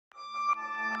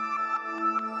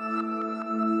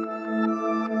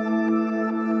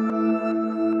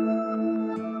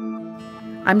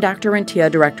I'm Dr.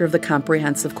 Rentea, Director of the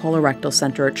Comprehensive Colorectal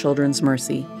Center at Children's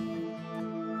Mercy.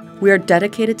 We are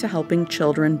dedicated to helping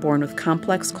children born with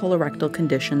complex colorectal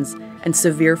conditions and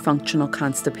severe functional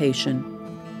constipation.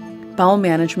 Bowel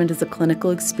management is a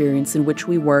clinical experience in which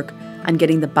we work on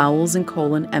getting the bowels and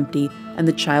colon empty and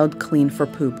the child clean for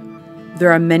poop.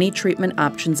 There are many treatment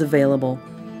options available.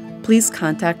 Please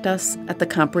contact us at the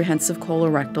Comprehensive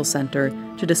Colorectal Center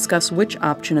to discuss which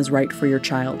option is right for your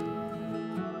child.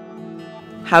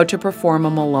 How to perform a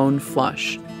Malone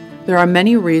flush. There are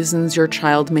many reasons your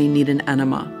child may need an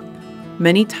enema.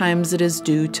 Many times it is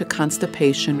due to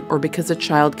constipation or because a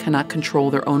child cannot control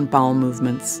their own bowel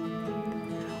movements.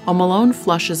 A Malone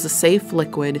flush is a safe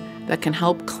liquid that can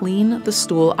help clean the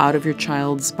stool out of your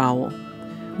child's bowel.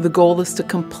 The goal is to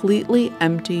completely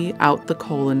empty out the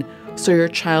colon so your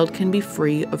child can be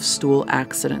free of stool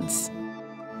accidents.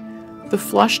 The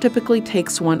flush typically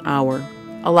takes 1 hour.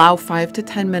 Allow 5 to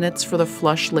 10 minutes for the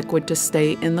flush liquid to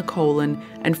stay in the colon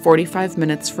and 45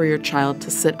 minutes for your child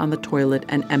to sit on the toilet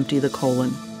and empty the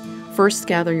colon. First,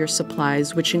 gather your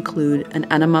supplies, which include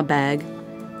an enema bag,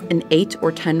 an 8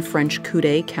 or 10 French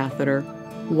Coude catheter,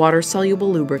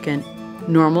 water-soluble lubricant,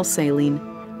 normal saline,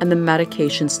 and the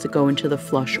medications to go into the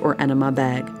flush or enema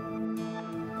bag.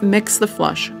 Mix the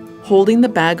flush. Holding the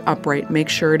bag upright, make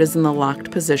sure it is in the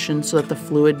locked position so that the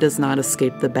fluid does not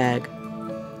escape the bag.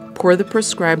 Pour the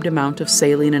prescribed amount of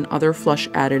saline and other flush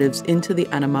additives into the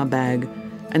enema bag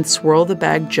and swirl the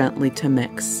bag gently to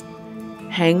mix.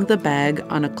 Hang the bag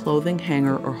on a clothing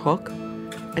hanger or hook.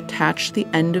 Attach the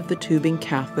end of the tubing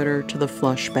catheter to the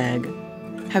flush bag.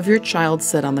 Have your child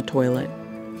sit on the toilet.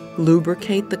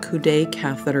 Lubricate the Coude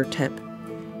catheter tip.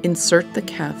 Insert the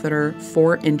catheter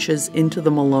 4 inches into the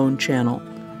Malone channel.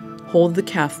 Hold the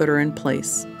catheter in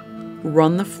place.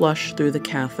 Run the flush through the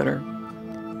catheter.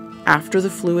 After the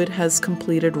fluid has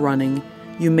completed running,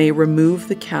 you may remove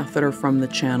the catheter from the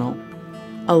channel.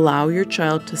 Allow your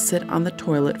child to sit on the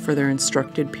toilet for their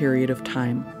instructed period of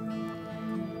time.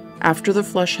 After the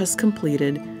flush has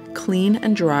completed, clean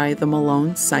and dry the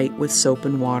Malone site with soap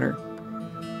and water.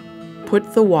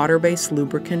 Put the water-based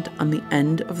lubricant on the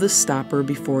end of the stopper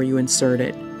before you insert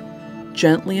it.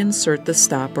 Gently insert the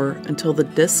stopper until the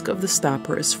disc of the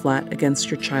stopper is flat against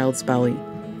your child's belly.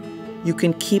 You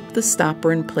can keep the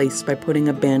stopper in place by putting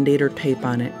a Band-Aid or tape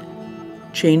on it.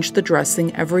 Change the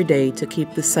dressing every day to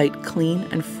keep the site clean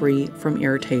and free from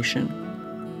irritation.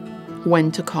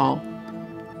 When to call.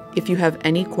 If you have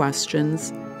any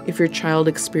questions, if your child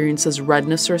experiences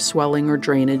redness or swelling or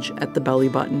drainage at the belly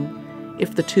button,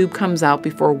 if the tube comes out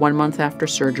before 1 month after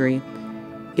surgery,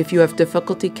 if you have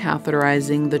difficulty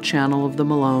catheterizing the channel of the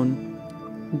Malone,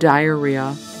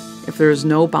 diarrhea, if there is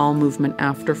no bowel movement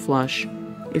after flush,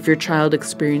 if your child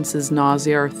experiences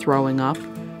nausea or throwing up,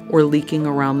 or leaking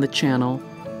around the channel,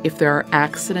 if there are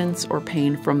accidents or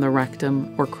pain from the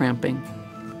rectum or cramping.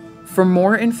 For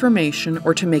more information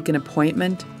or to make an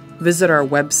appointment, visit our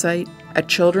website at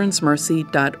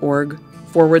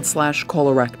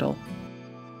childrensmercy.org/colorectal.